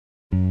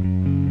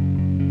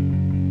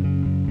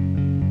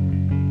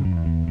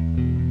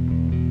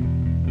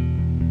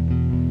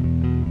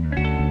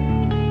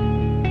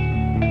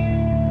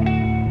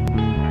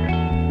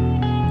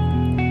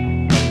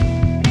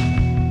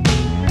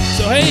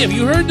have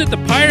you heard that the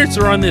Pirates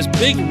are on this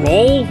big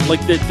roll?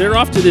 Like that they're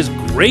off to this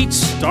great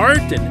start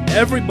and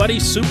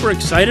everybody's super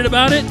excited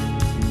about it?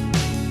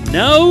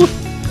 No?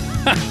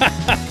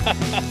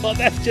 Well,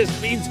 that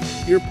just means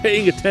you're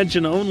paying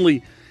attention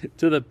only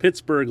to the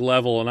Pittsburgh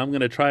level, and I'm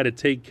going to try to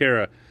take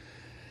care of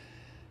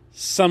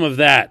some of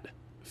that,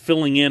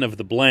 filling in of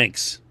the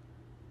blanks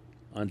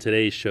on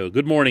today's show.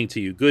 Good morning to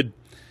you. Good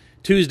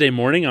Tuesday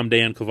morning. I'm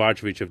Dan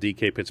Kovacevic of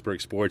DK Pittsburgh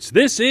Sports.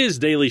 This is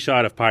Daily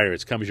Shot of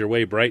Pirates. Comes your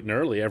way bright and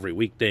early every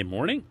weekday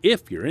morning.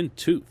 If you're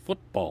into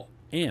football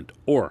and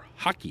or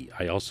hockey,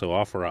 I also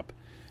offer up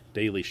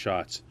daily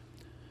shots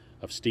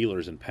of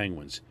Steelers and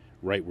Penguins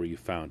right where you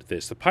found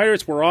this. The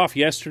Pirates were off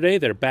yesterday.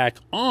 They're back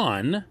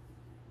on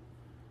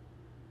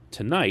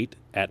tonight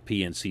at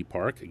PNC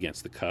Park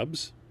against the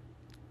Cubs.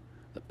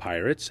 The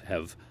Pirates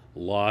have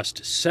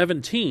lost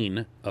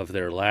 17 of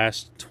their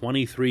last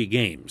 23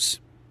 games.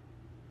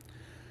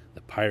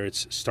 The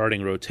Pirates'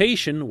 starting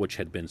rotation, which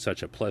had been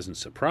such a pleasant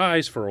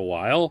surprise for a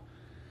while,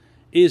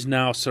 is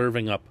now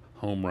serving up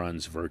home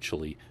runs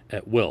virtually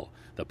at will.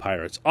 The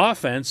Pirates'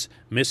 offense,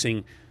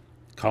 missing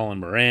Colin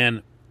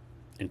Moran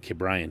and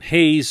Ke'Bryan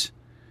Hayes,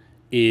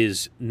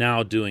 is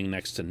now doing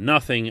next to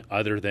nothing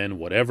other than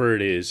whatever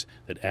it is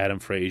that Adam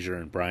Frazier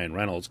and Brian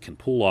Reynolds can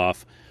pull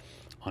off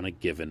on a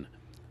given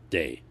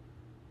day.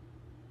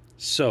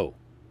 So,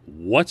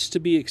 what's to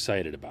be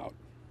excited about?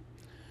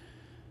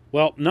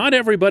 Well, not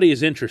everybody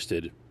is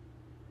interested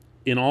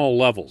in all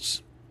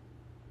levels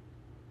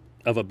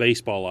of a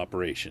baseball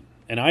operation.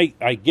 And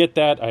I get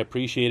that. I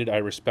appreciate it. I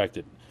respect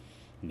it.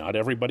 Not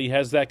everybody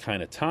has that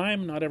kind of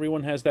time. Not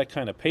everyone has that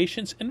kind of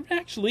patience. And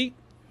actually,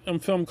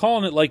 if I'm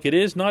calling it like it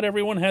is, not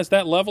everyone has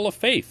that level of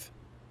faith.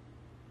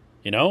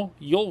 You know,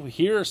 you'll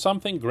hear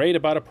something great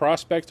about a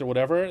prospect or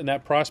whatever, and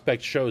that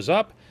prospect shows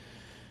up,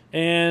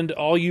 and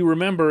all you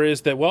remember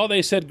is that, well,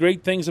 they said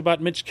great things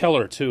about Mitch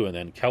Keller, too, and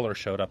then Keller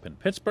showed up in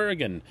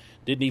Pittsburgh and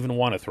didn't even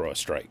want to throw a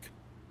strike.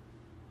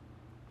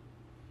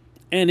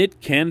 And it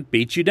can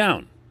beat you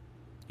down.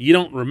 You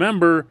don't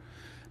remember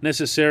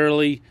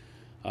necessarily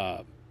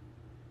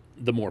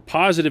the more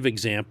positive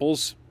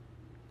examples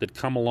that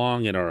come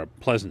along and are a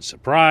pleasant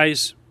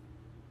surprise,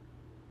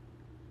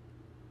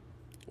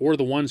 or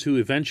the ones who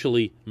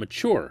eventually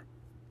mature,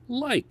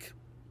 like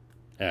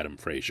Adam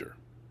Frazier,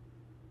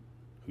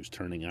 who's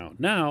turning out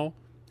now,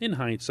 in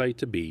hindsight,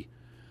 to be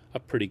a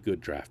pretty good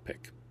draft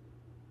pick.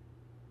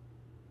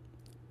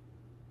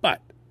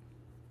 But,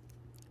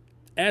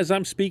 as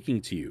I'm speaking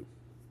to you,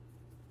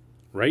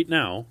 right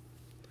now,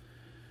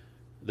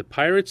 the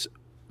Pirates'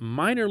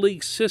 minor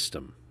league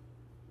system,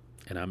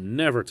 and I'm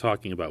never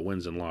talking about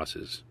wins and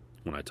losses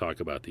when I talk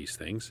about these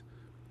things,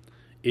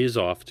 is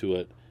off to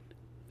a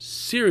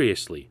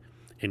seriously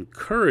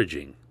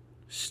encouraging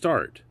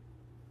start,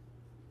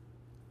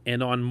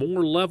 and on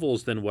more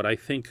levels than what I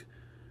think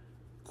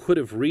could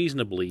have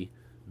reasonably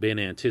been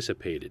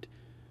anticipated.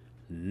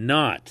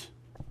 Not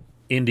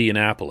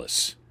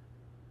Indianapolis.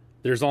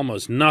 There's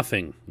almost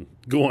nothing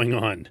going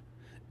on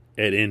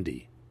at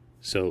Indy.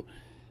 So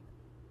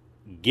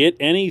get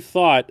any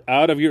thought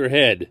out of your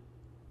head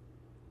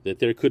that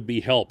there could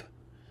be help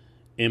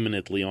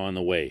imminently on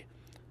the way.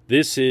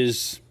 This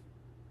is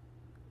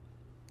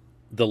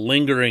the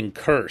lingering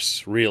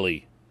curse,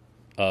 really,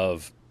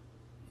 of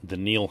the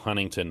Neil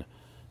Huntington /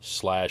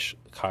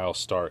 Kyle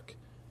Stark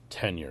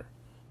tenure.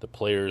 The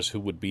players who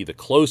would be the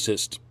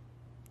closest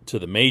to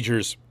the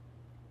majors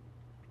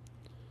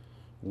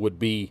would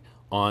be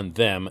on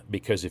them,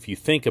 because if you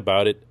think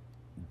about it,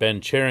 Ben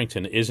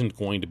Cherington isn't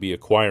going to be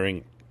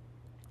acquiring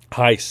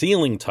high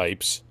ceiling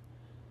types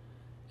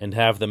and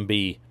have them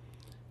be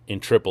in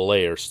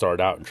AAA or start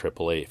out in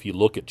AAA. If you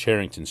look at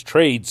Cherington's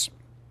trades,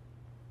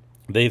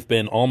 they've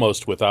been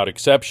almost without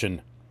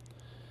exception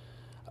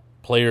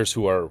players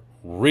who are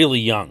really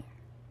young,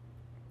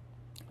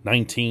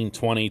 19,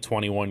 20,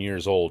 21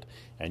 years old,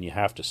 and you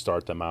have to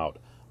start them out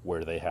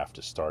where they have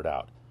to start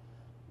out.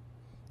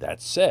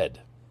 That said,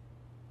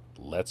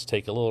 let's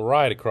take a little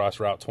ride across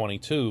Route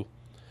 22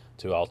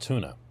 to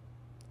Altoona.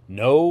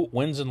 No,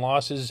 wins and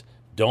losses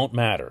don't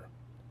matter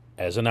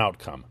as an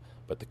outcome,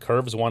 but the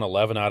Curves won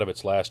 11 out of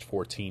its last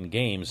 14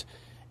 games,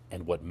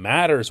 and what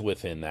matters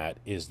within that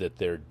is that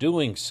they're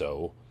doing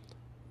so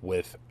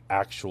with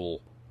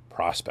actual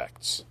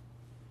prospects.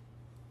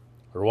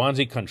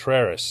 Roansy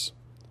Contreras,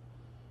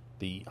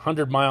 the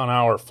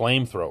 100-mile-an-hour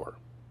flamethrower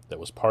that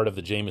was part of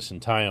the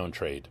Jameson Taillon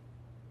trade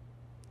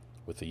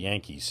with the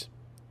Yankees,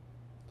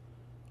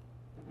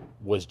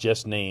 was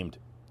just named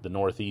the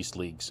Northeast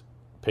League's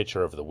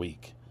Pitcher of the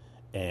Week.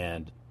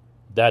 And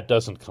that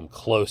doesn't come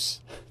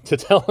close to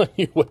telling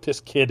you what this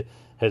kid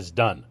has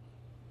done.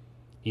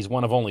 He's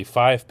one of only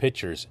 5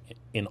 pitchers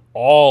in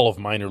all of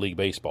minor league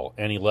baseball,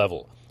 any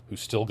level, who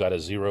still got a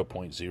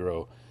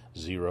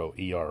 0.00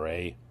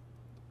 ERA.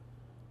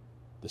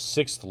 The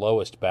 6th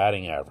lowest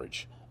batting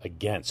average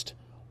against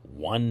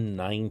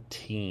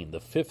 119. The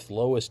 5th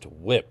lowest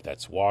whip,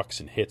 that's walks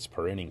and hits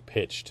per inning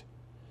pitched,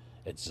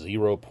 at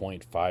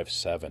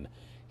 0.57.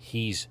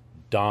 He's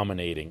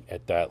dominating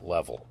at that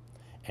level,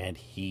 and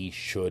he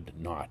should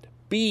not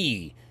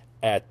be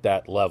at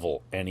that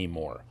level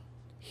anymore.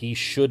 He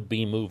should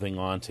be moving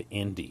on to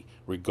Indy,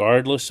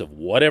 regardless of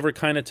whatever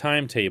kind of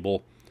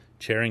timetable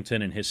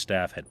Cherington and his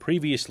staff had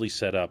previously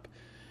set up.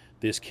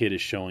 This kid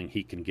is showing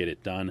he can get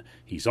it done.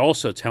 He's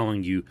also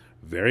telling you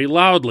very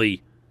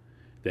loudly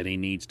that he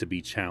needs to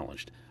be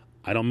challenged.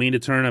 I don't mean to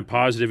turn a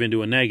positive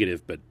into a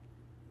negative, but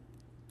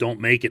don't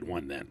make it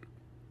one then.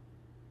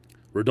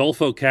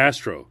 Rodolfo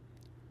Castro,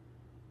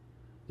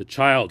 the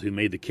child who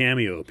made the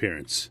cameo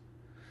appearance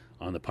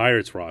on the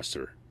Pirates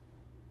roster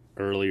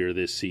earlier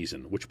this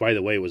season, which, by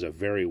the way, was a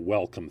very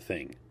welcome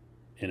thing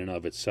in and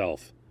of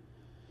itself,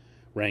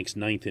 ranks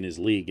 9th in his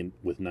league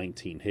with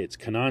 19 hits.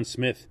 Kanan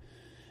Smith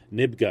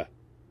Nibga,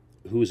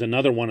 who's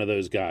another one of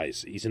those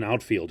guys. He's an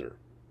outfielder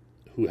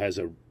who has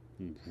a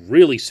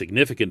really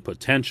significant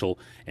potential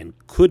and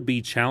could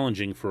be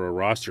challenging for a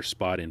roster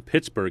spot in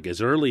Pittsburgh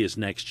as early as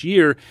next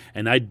year.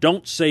 And I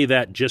don't say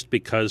that just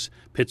because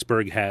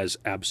Pittsburgh has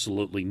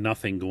absolutely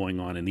nothing going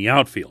on in the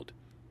outfield.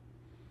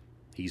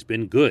 He's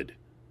been good.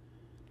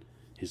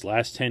 His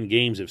last 10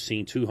 games have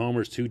seen 2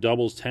 homers, 2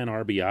 doubles, 10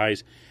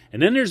 RBIs.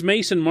 And then there's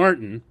Mason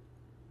Martin,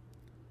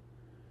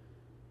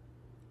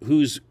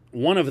 who's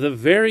one of the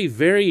very,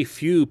 very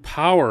few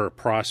power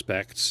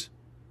prospects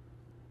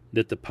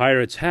that the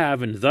Pirates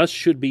have and thus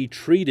should be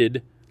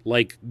treated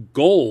like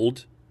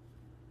gold.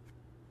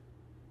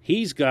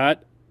 He's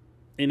got,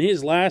 in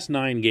his last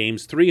 9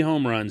 games, 3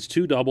 home runs,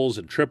 2 doubles,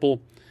 a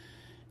triple.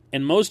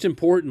 And most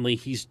importantly,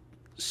 he's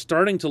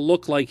starting to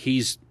look like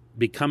he's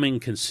becoming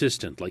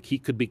consistent, like he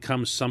could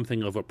become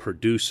something of a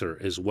producer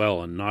as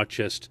well and not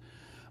just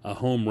a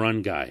home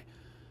run guy.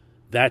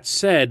 That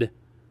said,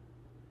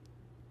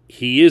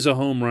 he is a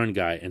home run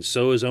guy, and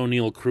so is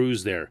O'Neal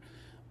Cruz there.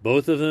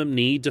 Both of them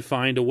need to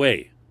find a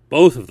way,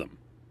 both of them,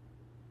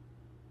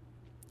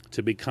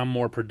 to become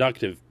more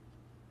productive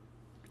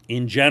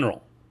in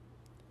general.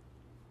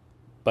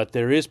 But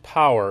there is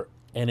power,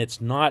 and it's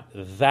not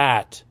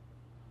that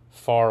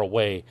far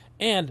away.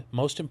 And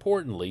most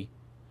importantly,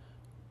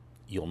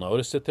 you'll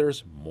notice that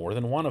there's more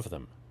than one of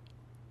them.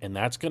 And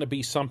that's going to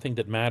be something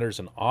that matters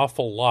an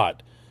awful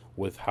lot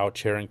with how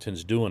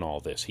Cherington's doing all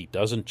this. He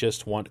doesn't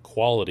just want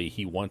quality,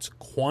 he wants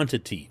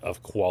quantity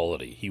of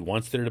quality. He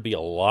wants there to be a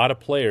lot of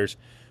players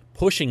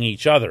pushing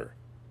each other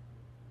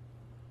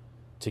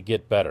to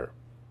get better.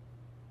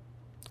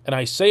 And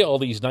I say all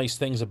these nice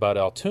things about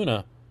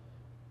Altoona.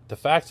 The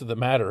fact of the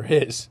matter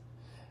is,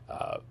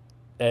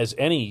 as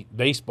any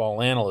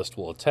baseball analyst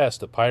will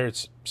attest, the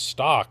Pirates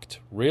stocked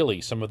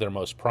really some of their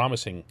most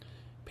promising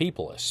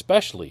people,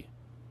 especially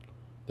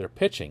their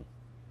pitching,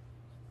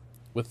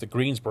 with the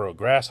Greensboro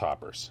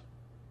Grasshoppers.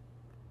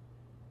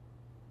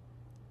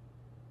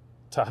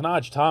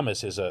 Tahnaj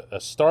Thomas is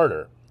a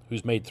starter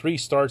who's made 3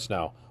 starts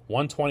now,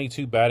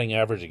 122 batting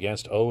average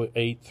against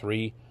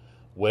 0.83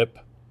 whip.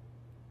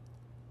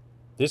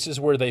 This is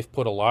where they've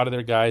put a lot of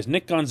their guys.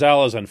 Nick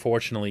Gonzalez,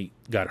 unfortunately,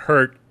 got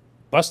hurt,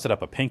 busted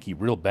up a pinky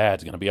real bad.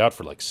 He's going to be out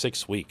for like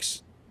 6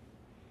 weeks.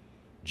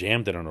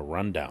 Jammed it on a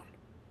rundown.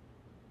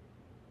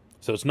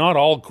 So it's not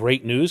all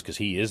great news because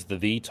he is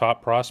the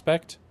top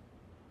prospect.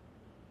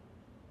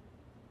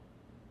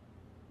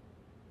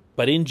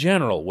 But in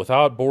general,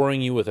 without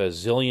boring you with a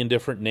zillion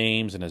different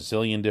names and a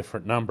zillion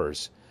different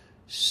numbers,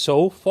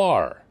 so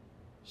far,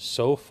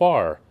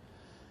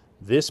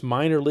 this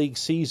minor league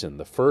season,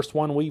 the first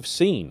one we've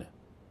seen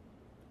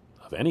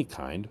of any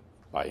kind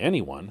by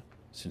anyone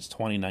since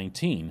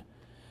 2019,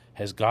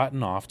 has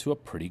gotten off to a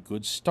pretty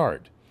good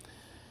start.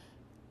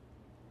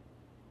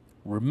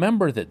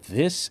 Remember that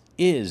this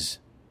is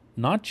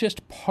not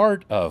just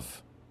part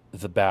of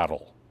the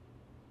battle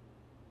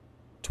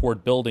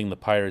toward building the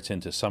Pirates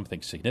into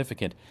something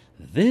significant.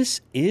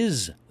 This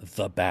is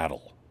the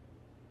battle.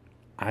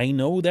 I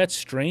know that's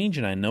strange,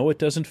 and I know it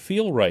doesn't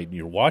feel right.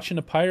 You're watching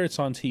the Pirates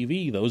on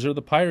TV. Those are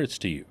the Pirates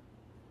to you.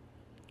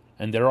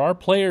 And there are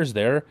players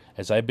there,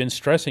 as I've been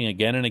stressing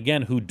again and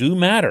again, who do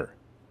matter.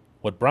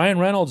 What Brian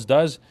Reynolds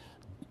does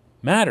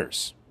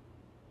matters.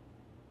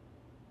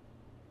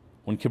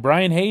 When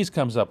Ke'Bryan Hayes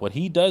comes up, what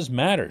he does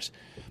matters.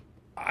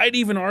 I'd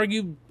even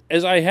argue,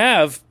 as I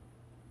have,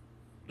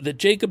 that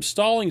Jacob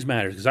Stallings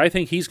matters, because I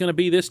think he's going to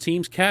be this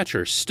team's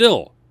catcher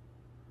still,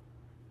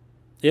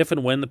 if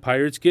and when the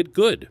Pirates get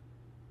good.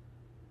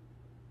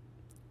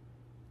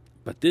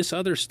 But this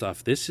other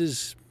stuff, this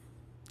is...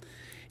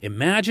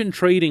 Imagine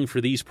trading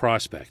for these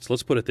prospects.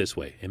 Let's put it this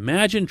way.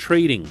 Imagine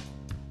trading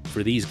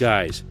for these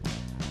guys,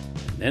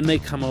 and then they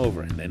come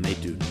over, and then they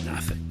do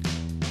nothing.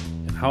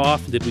 And how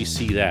often did we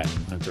see that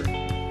under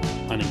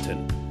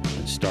Huntington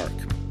and Stark?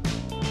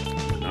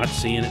 We're not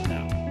seeing it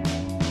now.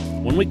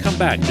 When we come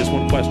back, just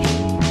one question.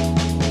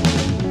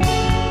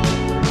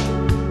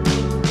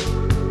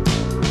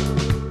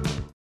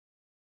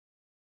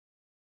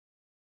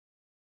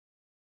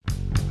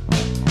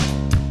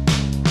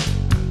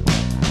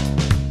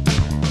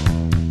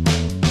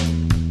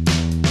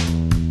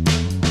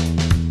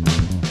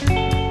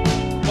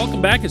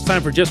 Welcome back. It's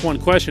time for Just One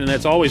Question, and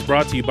that's always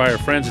brought to you by our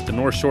friends at the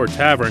North Shore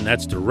Tavern.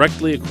 That's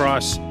directly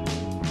across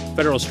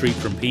Federal Street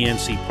from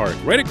PNC Park,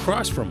 right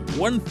across from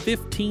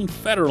 115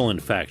 Federal, in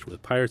fact, where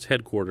the Pirates'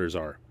 headquarters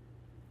are,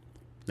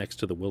 next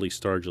to the Willie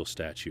Stargell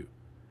statue.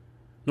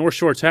 North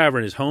Shore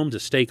Tavern is home to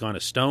Steak on a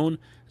Stone.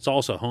 It's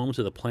also home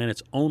to the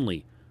planet's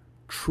only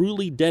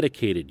truly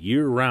dedicated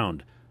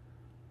year-round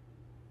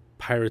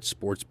Pirate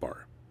sports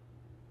bar.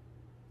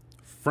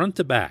 Front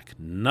to back,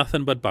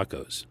 nothing but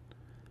buccos.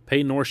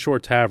 Pay North Shore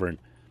Tavern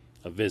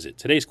a visit.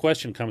 Today's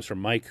question comes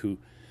from Mike, who,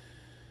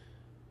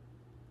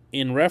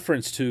 in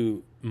reference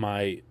to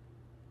my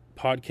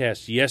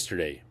podcast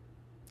yesterday,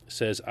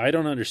 says, I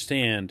don't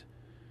understand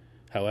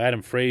how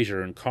Adam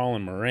Frazier and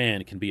Colin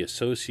Moran can be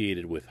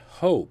associated with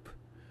hope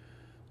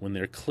when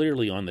they're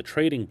clearly on the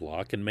trading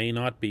block and may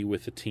not be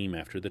with the team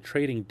after the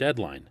trading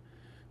deadline.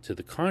 To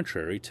the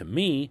contrary, to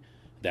me,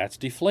 that's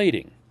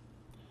deflating.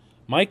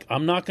 Mike,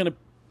 I'm not going to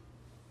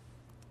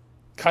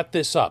cut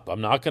this up.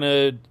 I'm not going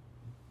to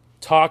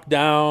talk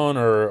down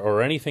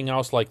or anything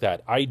else like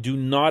that. I do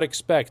not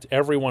expect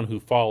everyone who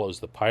follows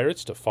the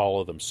Pirates to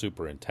follow them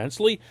super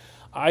intensely.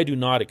 I do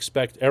not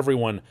expect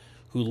everyone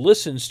who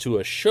listens to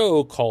a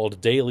show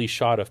called Daily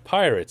Shot of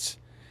Pirates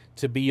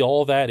to be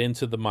all that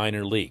into the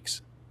minor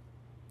leagues.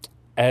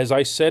 As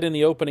I said in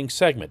the opening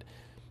segment,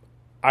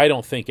 I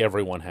don't think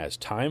everyone has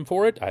time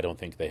for it. I don't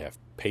think they have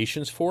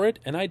patience for it.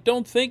 And I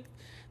don't think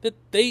that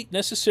they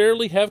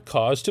necessarily have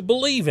cause to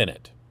believe in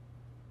it.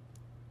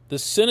 The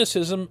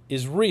cynicism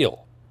is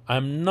real.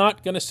 I'm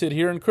not going to sit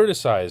here and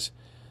criticize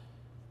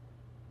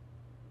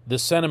the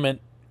sentiment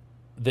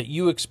that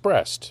you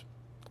expressed.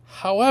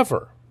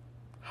 However,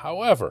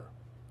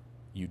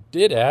 you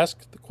did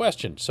ask the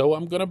question, so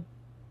I'm going to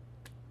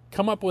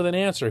come up with an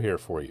answer here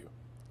for you.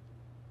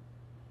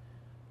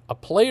 A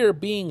player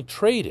being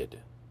traded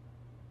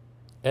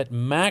at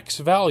max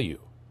value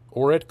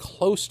or at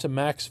close to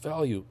max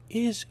value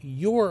is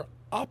your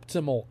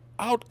optimal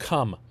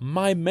outcome,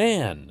 my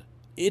man.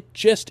 It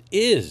just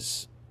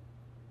is.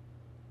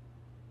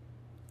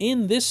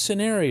 In this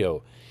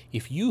scenario,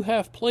 if you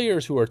have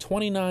players who are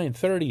 29,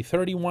 30,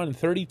 31,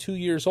 32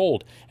 years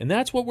old, and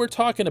that's what we're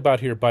talking about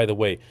here, by the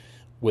way,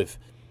 with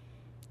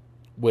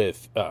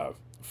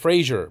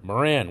Frazier,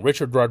 Moran,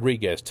 Richard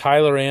Rodriguez,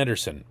 Tyler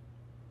Anderson,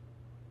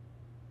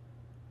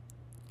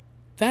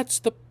 that's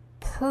the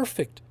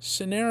perfect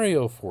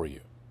scenario for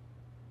you.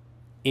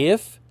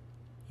 If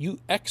you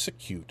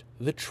execute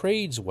the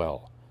trades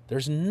well,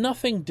 there's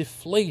nothing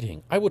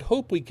deflating. I would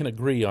hope we can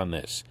agree on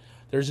this.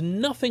 There's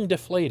nothing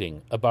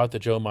deflating about the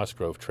Joe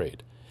Musgrove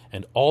trade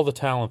and all the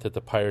talent that the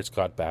Pirates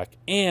got back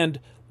and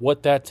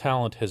what that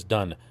talent has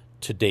done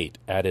to date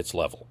at its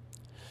level.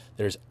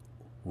 There's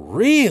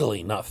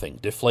really nothing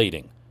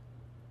deflating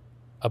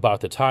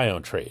about the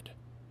Taillon trade,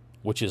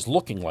 which is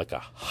looking like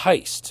a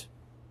heist.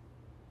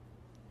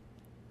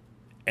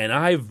 And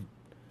I've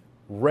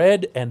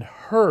read and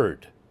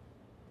heard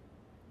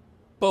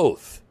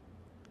both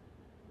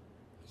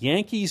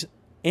Yankees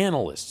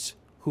analysts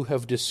who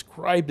have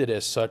described it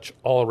as such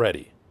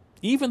already.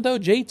 Even though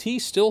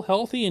JT's still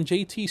healthy and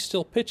JT's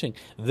still pitching,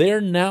 they're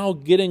now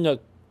getting a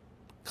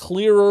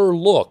clearer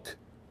look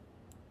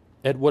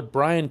at what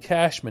Brian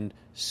Cashman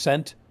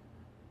sent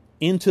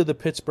into the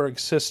Pittsburgh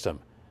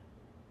system.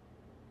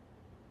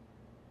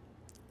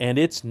 And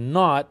it's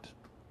not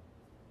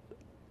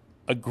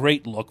a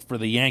great look for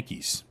the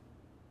Yankees.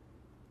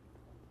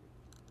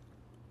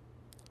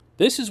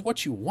 This is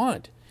what you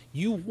want.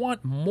 You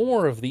want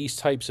more of these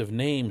types of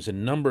names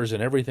and numbers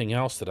and everything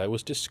else that I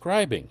was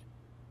describing.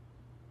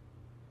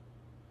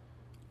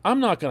 I'm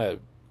not going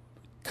to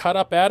cut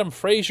up Adam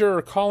Frazier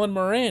or Colin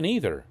Moran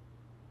either.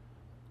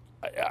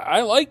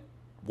 I like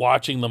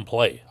watching them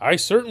play. I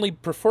certainly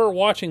prefer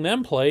watching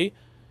them play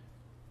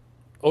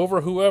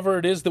over whoever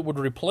it is that would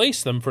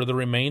replace them for the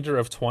remainder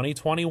of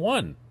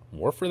 2021.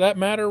 Or for that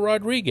matter,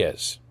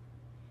 Rodriguez.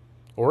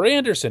 Or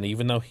Anderson,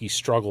 even though he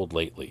struggled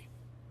lately.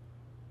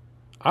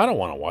 I don't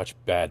want to watch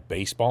bad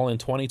baseball in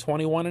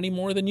 2021 any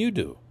more than you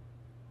do.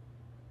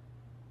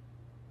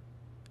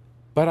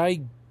 But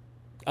I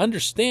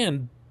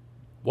understand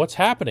what's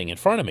happening in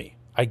front of me.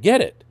 I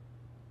get it.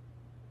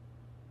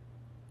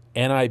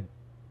 And I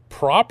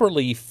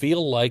properly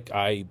feel like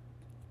I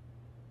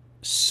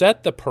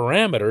set the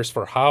parameters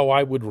for how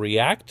I would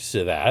react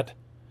to that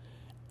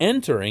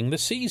entering the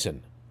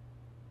season.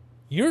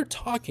 You're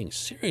talking,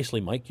 seriously,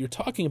 Mike, you're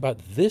talking about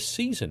this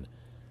season.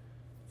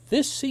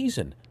 This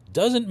season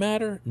doesn't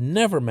matter,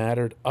 never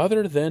mattered,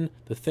 other than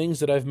the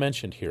things that I've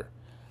mentioned here.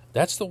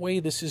 That's the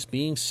way this is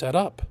being set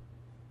up.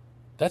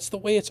 That's the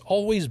way it's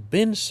always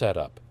been set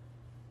up.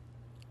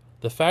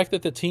 The fact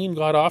that the team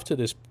got off to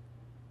this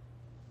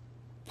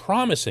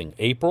promising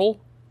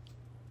April,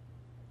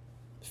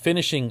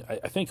 finishing,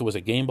 I think it was a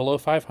game below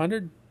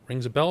 500,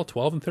 rings a bell,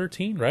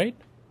 12-13, right?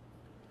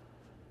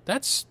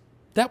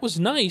 That was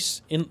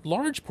nice in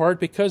large part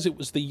because it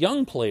was the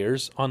young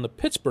players on the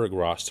Pittsburgh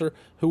roster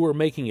who were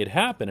making it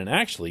happen. And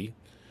actually,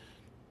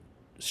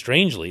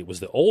 strangely, it was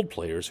the old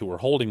players who were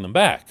holding them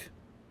back.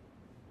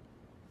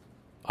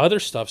 Other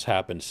stuff's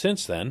happened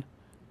since then.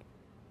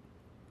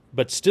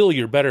 But still,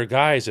 your better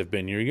guys have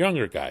been your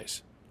younger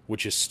guys,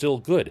 which is still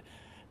good.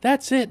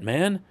 That's it,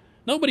 man.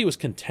 Nobody was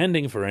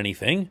contending for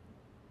anything.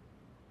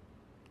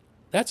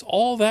 That's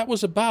all that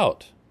was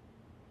about.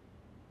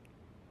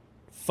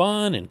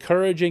 Fun,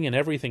 encouraging, and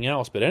everything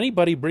else. But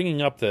anybody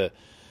bringing up the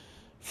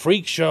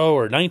Freak Show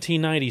or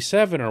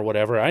 1997 or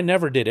whatever, I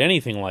never did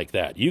anything like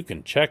that. You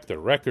can check the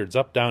records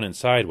up, down, and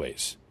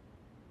sideways.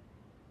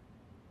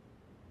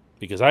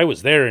 Because I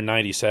was there in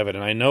 97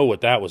 and I know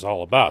what that was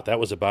all about. That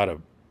was about a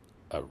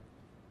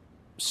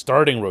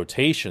starting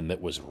rotation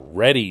that was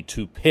ready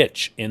to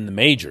pitch in the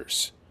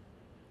majors.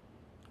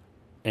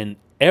 And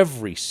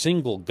every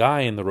single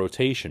guy in the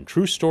rotation,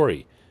 true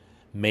story,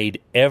 made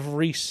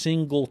every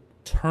single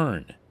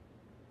turn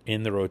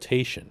in the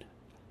rotation.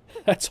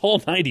 That's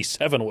all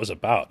 97 was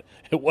about.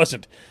 It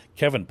wasn't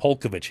Kevin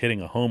Polkovich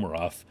hitting a homer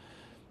off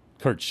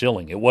Curt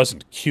Schilling. It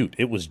wasn't cute.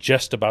 It was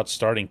just about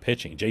starting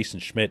pitching. Jason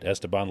Schmidt,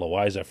 Esteban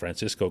Loaiza,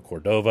 Francisco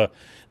Cordova,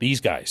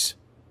 these guys.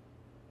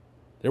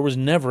 There was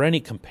never any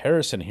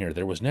comparison here.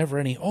 There was never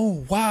any,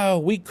 oh, wow,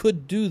 we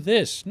could do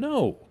this.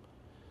 No.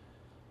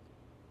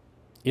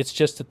 It's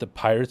just that the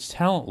Pirates'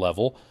 talent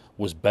level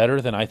was better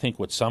than I think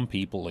what some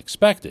people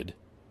expected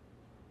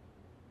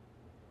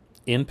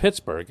in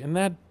Pittsburgh, and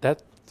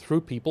that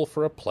threw people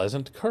for a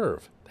pleasant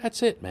curve.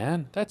 That's it,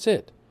 man. That's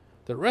it.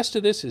 The rest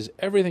of this is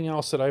everything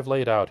else that I've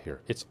laid out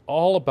here. It's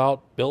all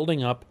about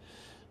building up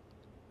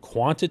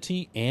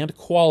quantity and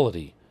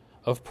quality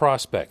of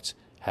prospects,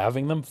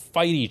 having them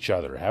fight each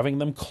other, having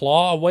them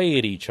claw away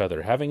at each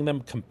other, having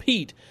them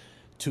compete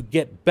to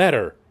get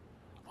better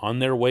on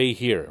their way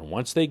here. And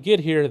once they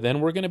get here,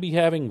 then we're going to be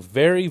having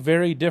very,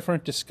 very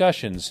different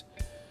discussions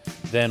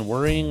than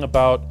worrying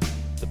about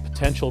the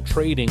potential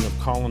trading of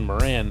Colin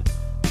Moran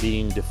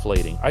being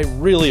deflating. I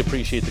really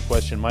appreciate the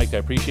question, Mike. I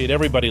appreciate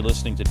everybody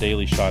listening to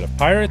Daily Shot of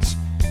Pirates.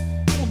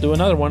 We'll do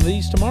another one of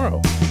these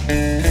tomorrow.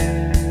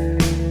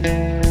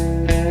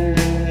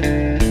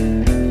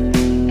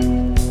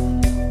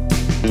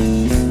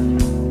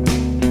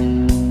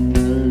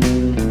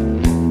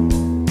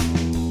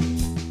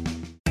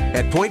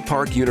 At Point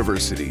Park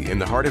University, in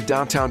the heart of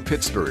downtown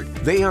Pittsburgh,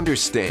 they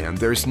understand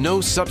there's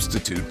no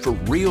substitute for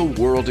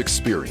real-world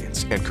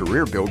experience and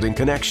career-building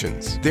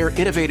connections. Their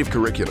innovative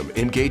curriculum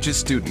engages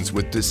students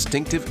with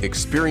distinctive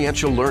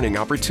experiential learning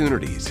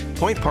opportunities.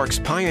 Point Park's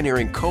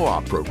pioneering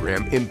co-op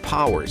program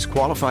empowers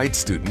qualified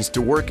students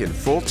to work in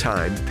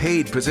full-time,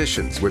 paid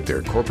positions with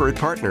their corporate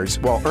partners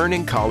while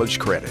earning college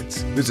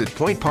credits. Visit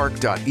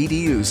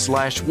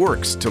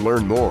pointpark.edu/works to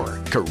learn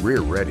more. Career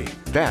ready.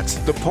 That's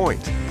the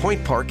point.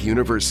 Point Park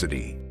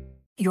University.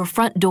 Your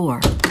front door,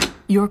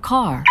 your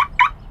car,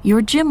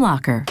 your gym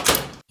locker,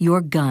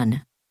 your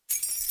gun.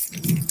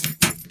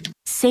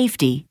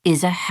 Safety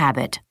is a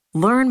habit.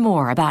 Learn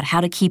more about how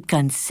to keep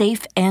guns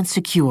safe and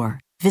secure.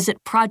 Visit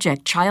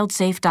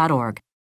ProjectChildSafe.org.